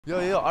Yo,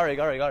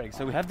 Areg.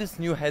 So we have this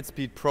new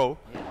Headspeed Pro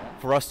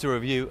for us to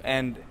review,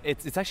 and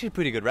it's actually a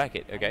pretty good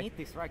racket. Okay. I need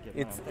this racket.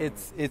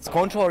 It's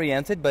control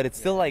oriented, but it's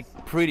still like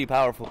pretty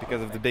powerful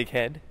because of the big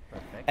head,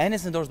 Perfect. and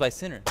it's endorsed by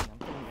Sinner. I'm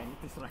telling you, I need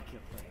this racket.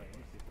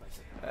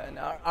 And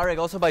Areg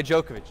also by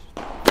Djokovic.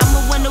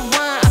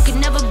 I could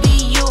never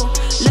be you.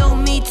 Little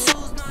me too.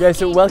 Guys,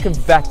 so welcome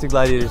back to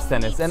Gladiators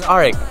Tennis. And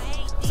Areg,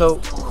 so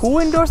who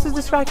endorses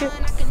this racket?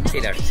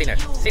 Sinner.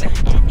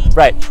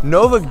 Right,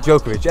 Novak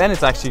Djokovic, and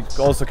it's actually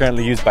also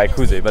currently used by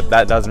Kuzey, but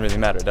that doesn't really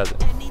matter, does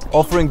it?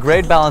 Offering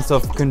great balance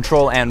of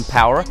control and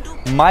power,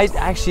 might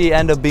actually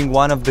end up being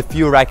one of the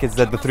few rackets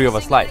that the three of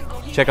us like.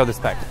 Check out the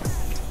spec.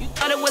 You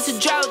thought it was a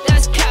drought,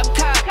 that's cap.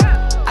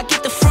 I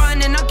get the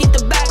front and I get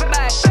the back.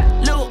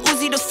 Little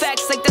Uzi the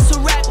facts, like that's a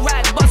rack.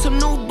 Bought some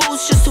new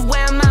boots just to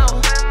wear them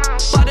out.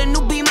 Bought a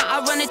new Beamer,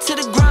 I run it to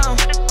the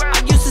ground. I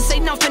used to say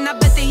nothing, I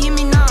bet they hear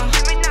me now.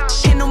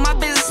 Handle my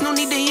business, no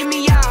need to hear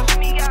me out.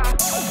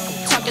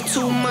 Talking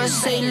too much,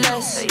 say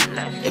less.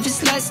 If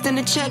it's less than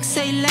the check,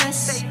 say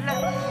less.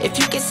 If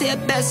you can say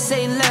it best,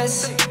 say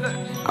less.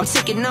 I'm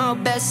taking all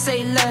best,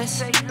 say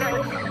less.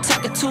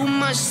 Talking too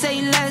much,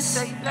 say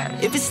less.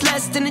 If it's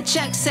less than the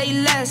check,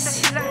 say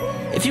less.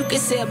 If you can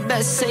say it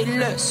best, say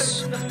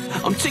less.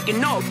 I'm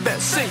taking all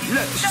best, say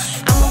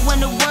less. I'm a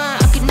 1-to-1,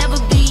 I could never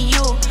be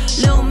you.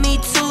 Little me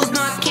tools,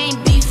 no I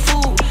can't be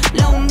fooled.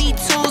 Little me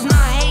tools, no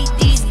I hate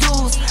these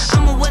dudes.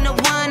 I'm a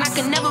 1-to-1, I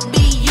can never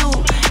be you.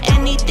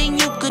 Anything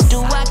you could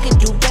do, I can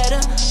do better.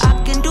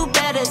 I can do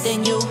better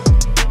than you.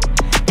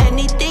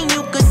 Anything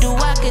you could do,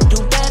 I can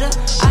do better.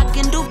 I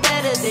can do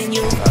better than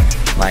you.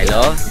 My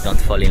love, don't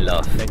fall in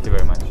love. Thank you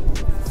very much.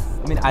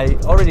 I mean, I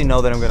already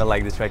know that I'm gonna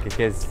like this racket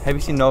because have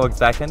you seen Novak's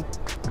backhand?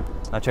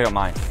 Now check out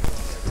mine.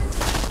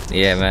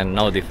 Yeah, man,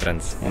 no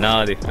difference.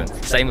 No difference.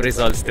 Same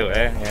results too,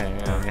 eh?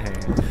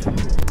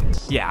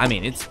 Yeah, I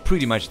mean, it's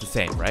pretty much the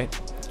same, right?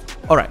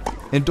 Alright,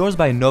 endorsed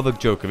by Novak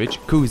Djokovic,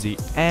 Kuzey,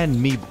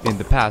 and me in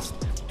the past,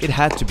 it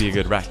had to be a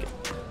good racket.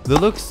 The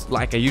looks,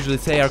 like I usually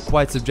say, are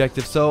quite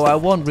subjective, so I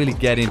won't really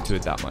get into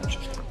it that much.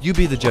 You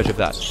be the judge of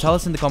that. Tell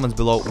us in the comments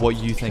below what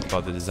you think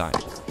about the design.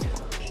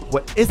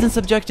 What isn't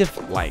subjective,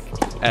 like,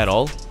 at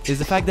all, is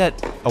the fact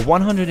that a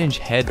 100-inch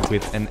head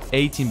with an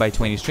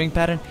 18x20 string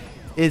pattern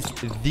is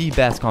the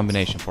best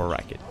combination for a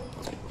racket.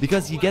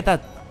 Because you get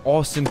that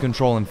awesome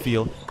control and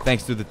feel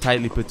thanks to the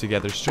tightly put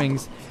together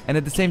strings, and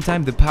at the same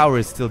time the power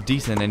is still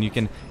decent and you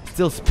can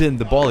still spin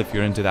the ball if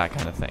you're into that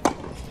kind of thing.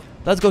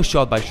 Let's go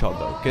shot by shot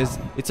though, because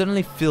it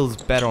certainly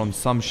feels better on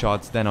some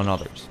shots than on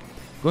others.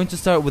 Going to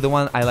start with the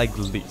one I liked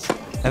the least,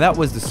 and that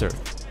was the serve.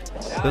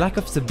 The lack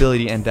of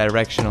stability and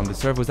direction on the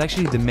serve was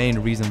actually the main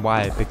reason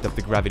why I picked up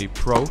the Gravity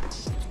Pro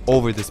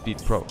over the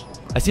Speed Pro.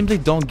 I simply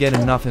don't get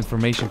enough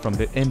information from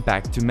the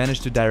impact to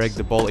manage to direct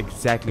the ball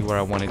exactly where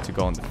I want it to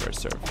go on the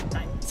first serve.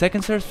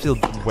 Second serves feel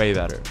way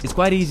better. It's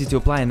quite easy to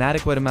apply an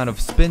adequate amount of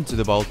spin to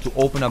the ball to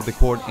open up the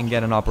court and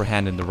get an upper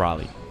hand in the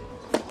rally.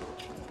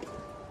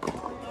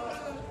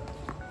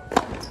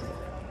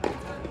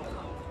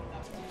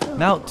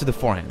 Now to the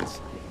forehands.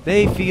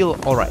 They feel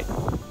alright.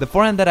 The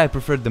forehand that I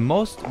preferred the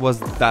most was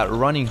that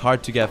running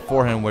hard to get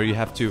forehand where you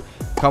have to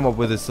come up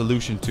with a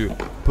solution to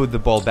put the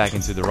ball back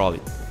into the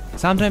rally.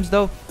 Sometimes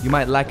though, you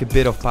might lack a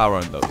bit of power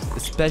on those,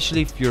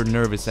 especially if you're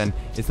nervous and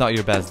it's not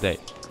your best day.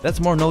 That's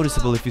more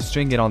noticeable if you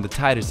string it on the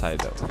tighter side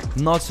though,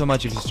 not so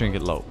much if you string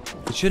it low.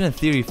 It should in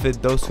theory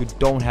fit those who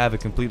don't have a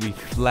completely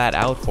flat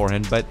out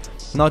forehand but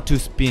not too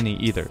spinny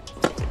either.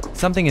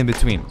 Something in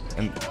between,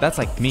 and that's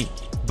like me.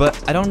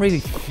 But I don't really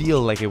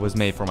feel like it was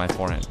made for my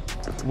forehand.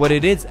 What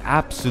it is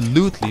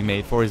absolutely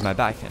made for is my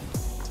backhand.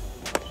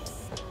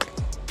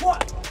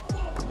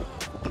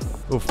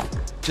 Oof.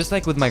 Just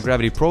like with my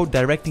Gravity Pro,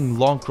 directing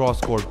long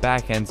cross-court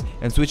backhands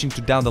and switching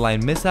to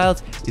down-the-line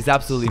missiles is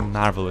absolutely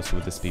marvelous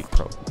with the Speed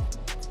Pro.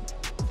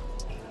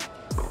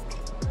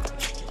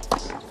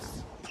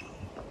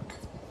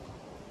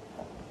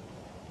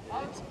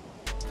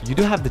 You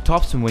do have the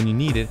topspin when you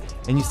need it,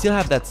 and you still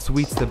have that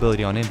sweet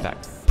stability on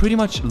impact. Pretty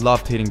much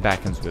loved hitting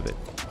backhands with it.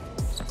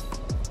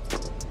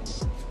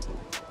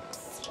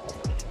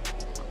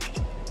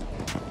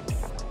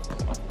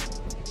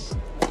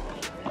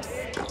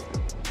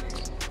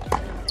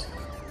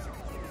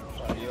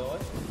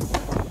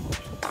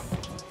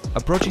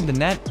 Approaching the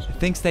net,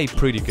 things stay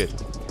pretty good.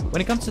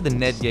 When it comes to the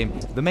net game,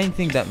 the main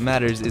thing that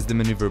matters is the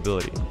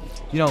maneuverability.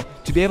 You know,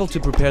 to be able to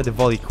prepare the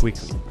volley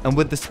quickly. And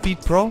with the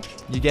Speed Pro,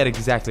 you get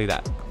exactly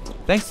that.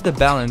 Thanks to the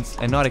balance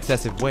and not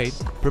excessive weight,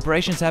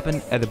 preparations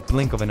happen at the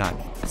blink of an eye.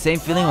 Same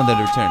feeling on the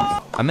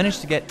returns. I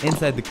managed to get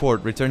inside the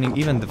court, returning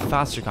even the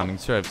faster coming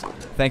serves,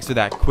 thanks to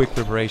that quick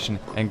preparation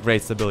and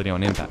great stability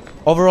on impact.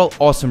 Overall,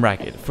 awesome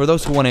racket, for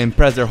those who want to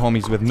impress their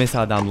homies with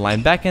missile down the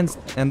line backhands,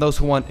 and those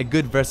who want a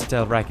good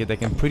versatile racket that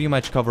can pretty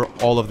much cover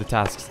all of the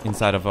tasks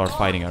inside of our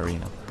fighting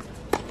arena.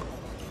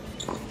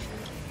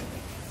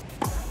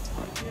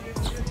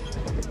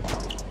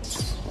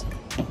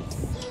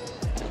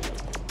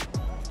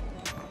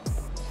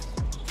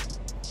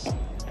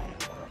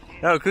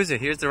 No, Kuzey,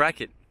 here's the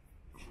racket.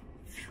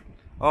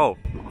 Oh.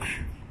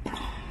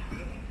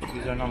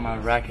 These are not my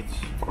rackets.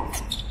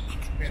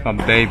 My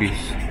babies.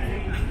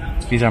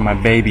 These are my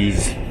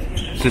babies.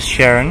 This is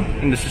Sharon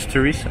and this is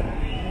Teresa.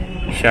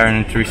 Sharon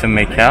and Teresa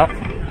make out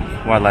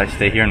while I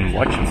stay here and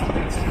watch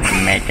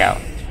them make out.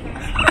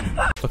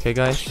 Okay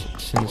guys,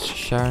 since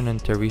Sharon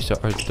and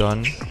Teresa are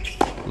done,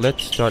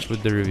 let's start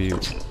with the review.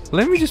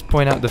 Let me just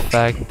point out the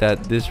fact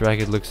that this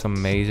racket looks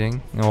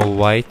amazing, all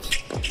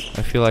white.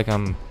 I feel like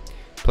I'm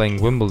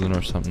playing Wimbledon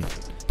or something.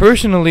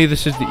 Personally,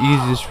 this is the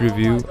easiest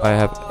review I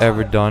have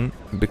ever done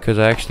because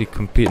I actually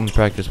compete and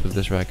practice with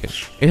this racket.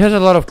 It has a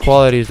lot of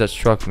qualities that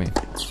struck me,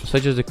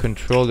 such as the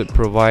control it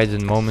provides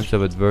in moments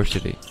of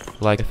adversity,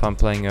 like if I'm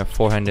playing a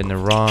forehand in a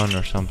run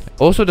or something.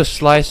 Also, the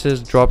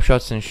slices, drop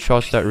shots and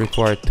shots that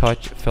require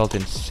touch felt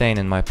insane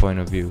in my point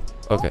of view.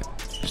 Okay,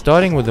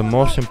 starting with the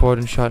most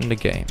important shot in the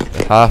game,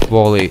 the half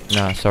volley.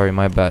 Nah, sorry,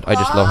 my bad, I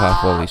just love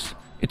half volleys.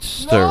 It's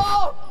serve.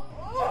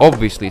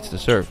 Obviously it's the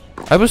serve.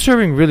 I was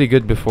serving really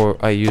good before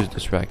I used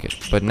this racket,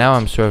 but now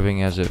I'm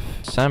serving as if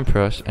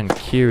Sampras and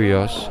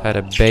Kyrgios had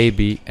a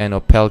baby and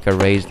Opelka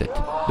raised it.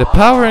 The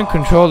power and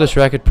control this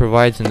racket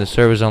provides in the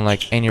serve is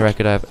unlike any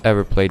racket I've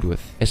ever played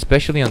with,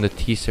 especially on the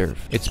T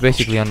serve. It's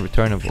basically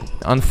unreturnable.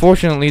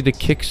 Unfortunately, the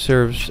kick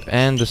serves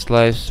and the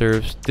slice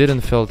serves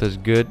didn't felt as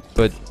good,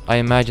 but I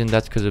imagine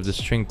that's because of the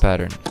string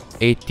pattern.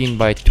 18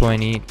 by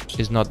 20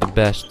 is not the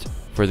best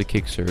for the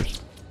kick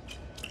serves.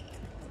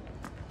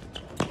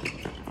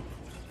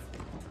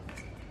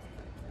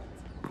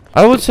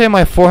 I would say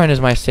my forehand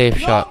is my safe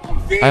shot.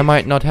 I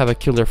might not have a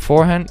killer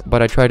forehand,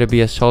 but I try to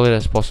be as solid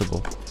as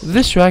possible.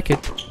 This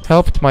racket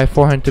helped my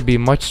forehand to be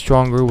much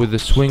stronger with the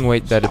swing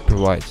weight that it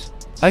provides.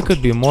 I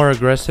could be more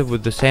aggressive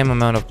with the same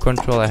amount of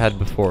control I had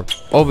before.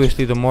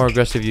 Obviously, the more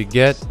aggressive you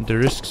get, the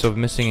risks of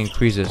missing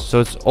increases, so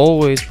it's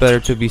always better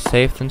to be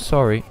safe than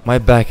sorry. My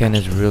backhand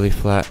is really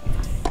flat,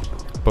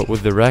 but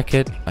with the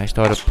racket, I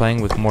started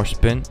playing with more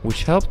spin,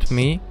 which helped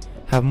me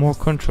have more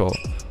control.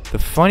 The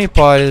funny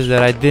part is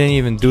that I didn't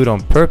even do it on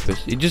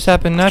purpose. It just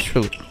happened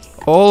naturally.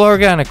 All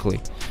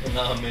organically.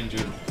 Now I'm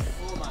injured.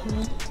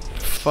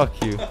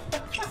 Fuck you.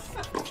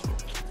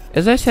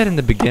 As I said in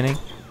the beginning,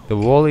 the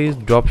volleys,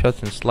 drop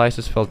shots and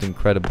slices felt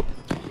incredible.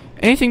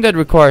 Anything that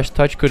requires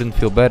touch couldn't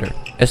feel better.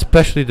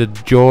 Especially the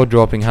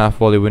jaw-dropping half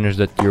volley winners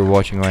that you're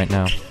watching right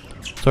now.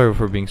 Sorry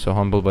for being so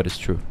humble, but it's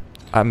true.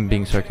 I'm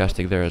being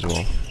sarcastic there as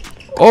well.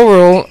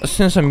 Overall,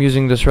 since I'm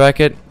using this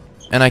racket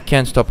and I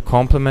can't stop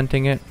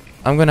complimenting it,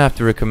 I'm gonna have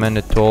to recommend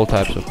it to all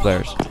types of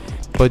players.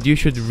 But you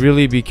should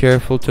really be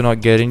careful to not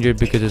get injured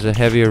because it's a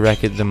heavier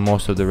racket than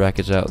most of the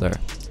rackets out there.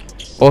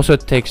 Also,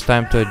 it takes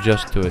time to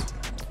adjust to it.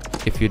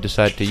 If you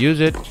decide to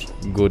use it,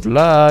 good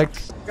luck!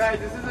 Guys,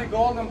 this is a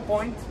golden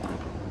point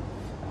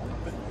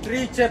with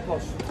 3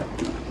 chepos.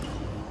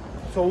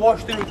 So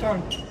watch the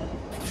return.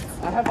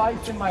 I have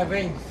ice in my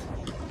veins.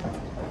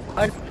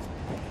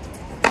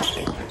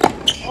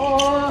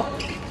 Oh!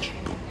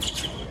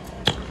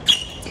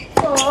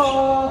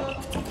 Oh!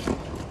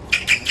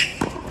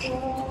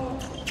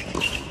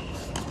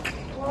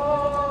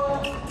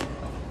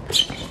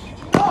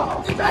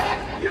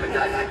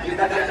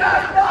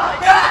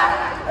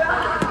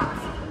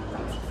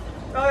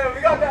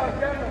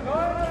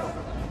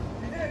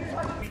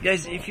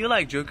 Guys, if you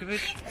like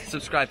Djokovic,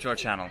 subscribe to our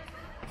channel.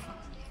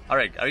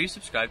 Areg, are you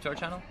subscribed to our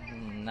channel?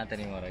 Not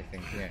anymore, I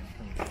think. Yeah.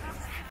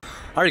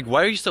 Areg,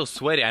 why are you so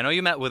sweaty? I know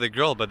you met with a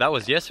girl, but that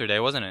was yesterday,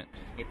 wasn't it?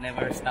 It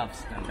never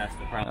stops, and that's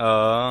the problem.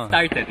 Oh.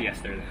 Started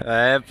yesterday.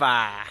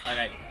 Epa.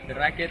 Alright, the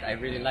racket, I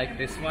really like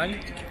this one.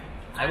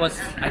 I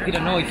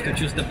didn't know if to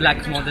choose the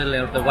black model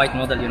or the white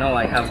model, you know,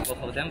 I have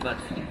both of them, but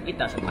it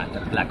doesn't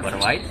matter, black or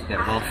white,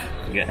 they're both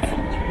good.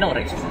 No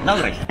races,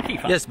 no races.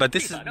 FIFA. Yes, but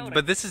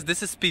FIFA,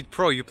 this is Speed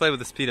Pro. You play with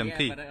the Speed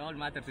MP. Yeah, but all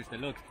matters is the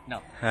look.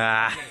 No.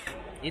 Ah.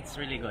 It's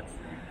really good.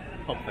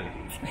 Hopefully.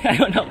 I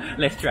don't know.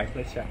 Let's try.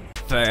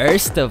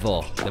 First of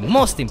all, the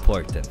most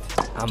important,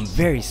 I'm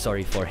very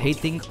sorry for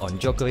hating on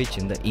Djokovic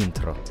in the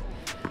intro.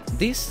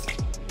 This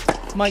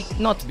might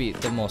not be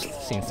the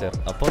most sincere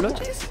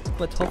apologies,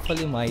 but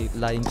hopefully my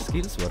lying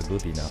skills were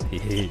good enough.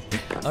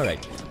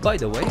 Alright, by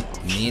the way,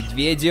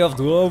 Medvedev,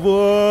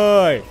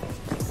 boy!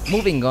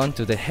 Moving on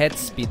to the Head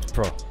Speed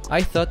Pro.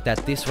 I thought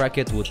that this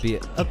racket would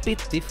be a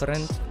bit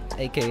different,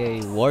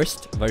 aka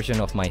worst version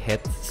of my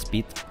Head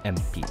Speed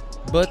MP.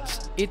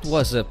 But it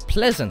was a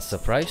pleasant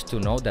surprise to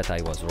know that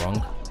I was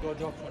wrong. I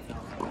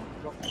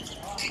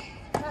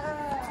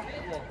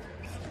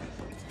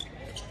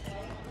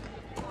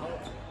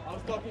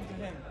was talking to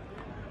him.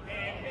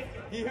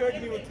 He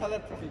heard me with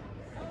telepathy.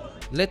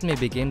 Let me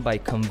begin by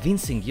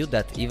convincing you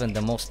that even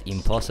the most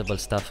impossible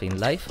stuff in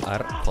life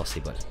are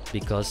possible,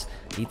 because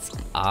it's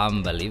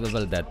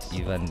unbelievable that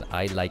even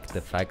I like the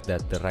fact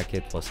that the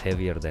racket was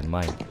heavier than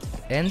mine.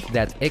 And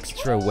that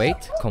extra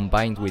weight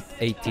combined with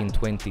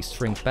 18-20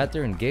 string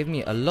pattern gave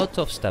me a lot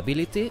of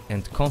stability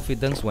and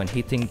confidence when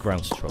hitting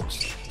ground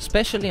strokes,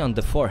 especially on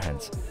the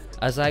forehands,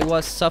 as I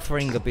was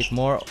suffering a bit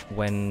more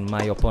when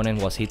my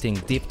opponent was hitting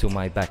deep to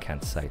my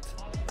backhand side.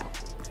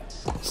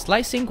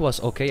 Slicing was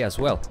okay as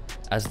well,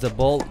 as the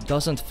ball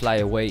doesn't fly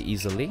away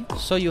easily,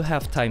 so you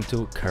have time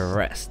to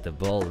caress the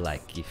ball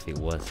like if it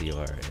was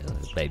your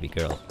baby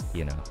girl,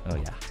 you know, oh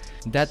yeah.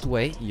 That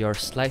way, your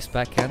slice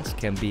backhands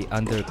can be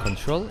under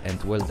control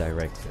and well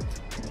directed.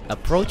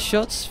 Approach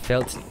shots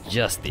felt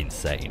just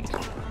insane,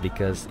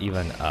 because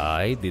even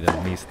I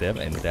didn't miss them,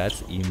 and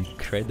that's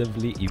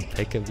incredibly,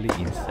 impeccably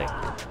insane.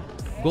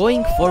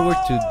 Going forward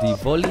to the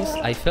volleys,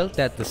 I felt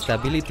that the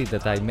stability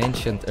that I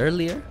mentioned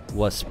earlier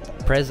was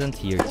present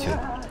here too.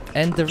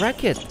 And the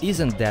racket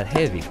isn't that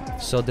heavy,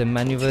 so the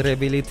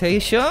maneuverability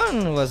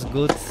was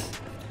good.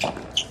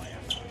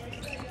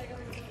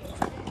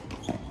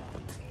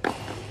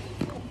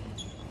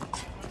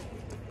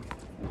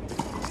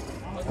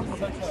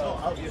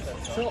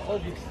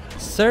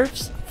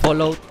 Serves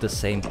followed the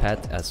same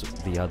path as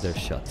the other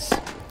shots,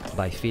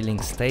 by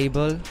feeling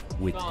stable,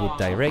 with good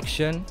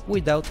direction,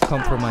 without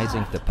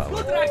compromising the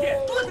power,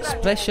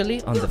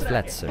 especially on the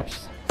flat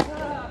serves.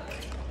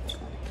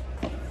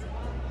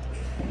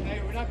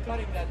 Hey, we're not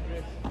cutting that,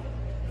 Grisha.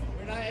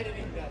 We're not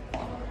editing that.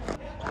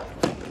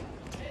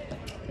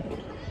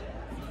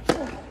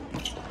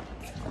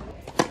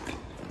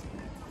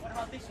 What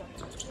about this one?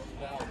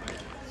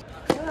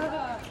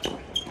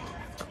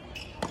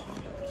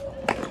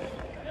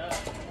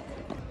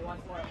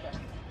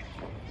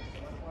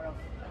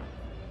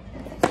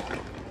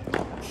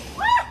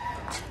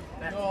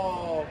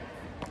 No.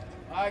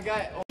 Alright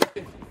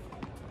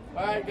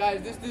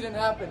guys, this didn't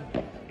happen.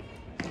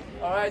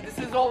 Alright, this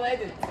is all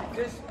edit.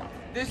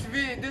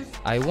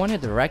 I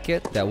wanted a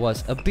racket that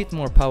was a bit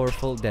more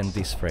powerful than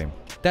this frame.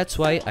 That's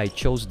why I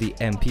chose the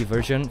MP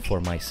version for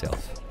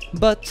myself.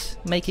 But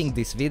making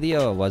this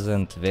video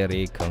wasn't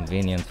very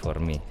convenient for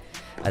me,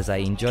 as I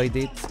enjoyed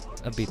it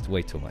a bit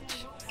way too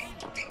much.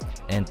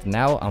 And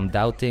now I'm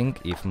doubting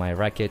if my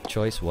racket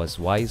choice was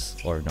wise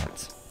or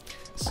not.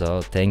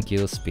 So thank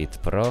you Speed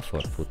Pro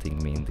for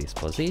putting me in this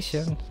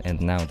position,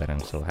 and now that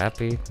I'm so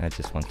happy, I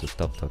just want to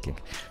stop talking.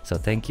 So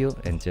thank you,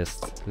 and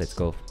just let's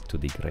go to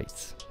the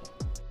grades.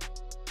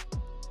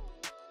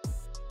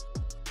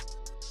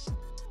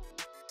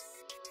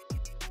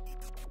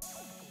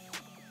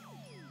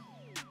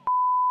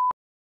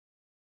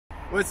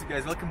 What's up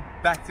guys, welcome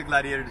back to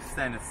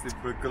Gladiatorstennis,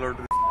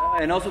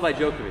 And also by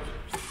Djokovic.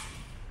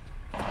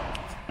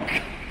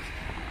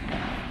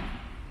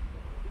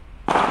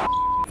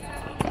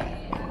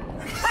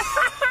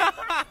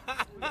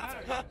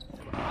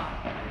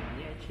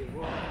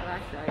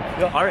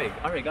 Yo, Areg.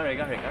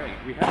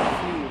 We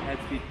have seen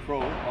Headspeed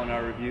Pro on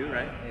our review,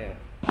 right? Yeah.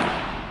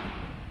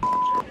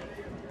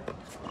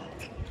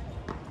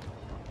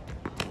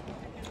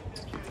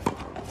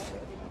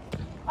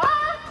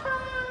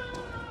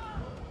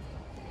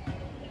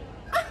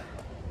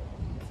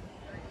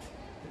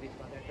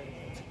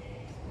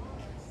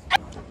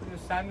 The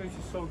sandwich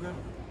is so good.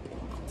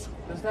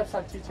 Does it have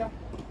salchicha?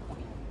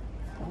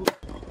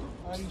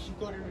 You should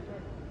go to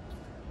return.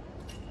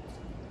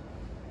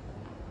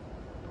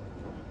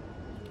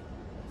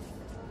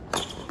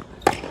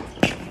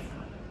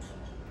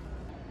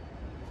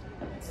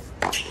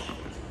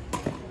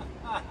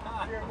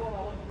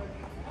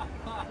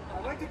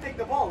 I'd like to take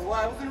the ball. Well,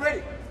 I wasn't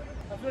ready.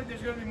 I feel like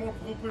there's gonna be more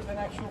bloopers than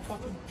actual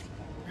fucking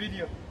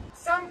video.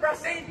 Some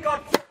Brazilian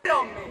got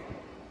on me.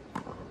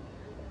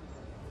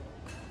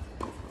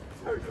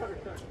 Sorry.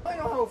 I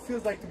know how it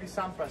feels like to be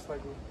Sampras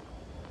like you.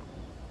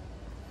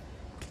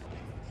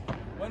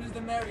 When is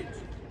the marriage?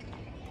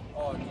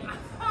 Oh, geez.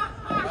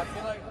 I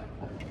feel like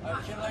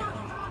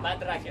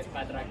Bad racket.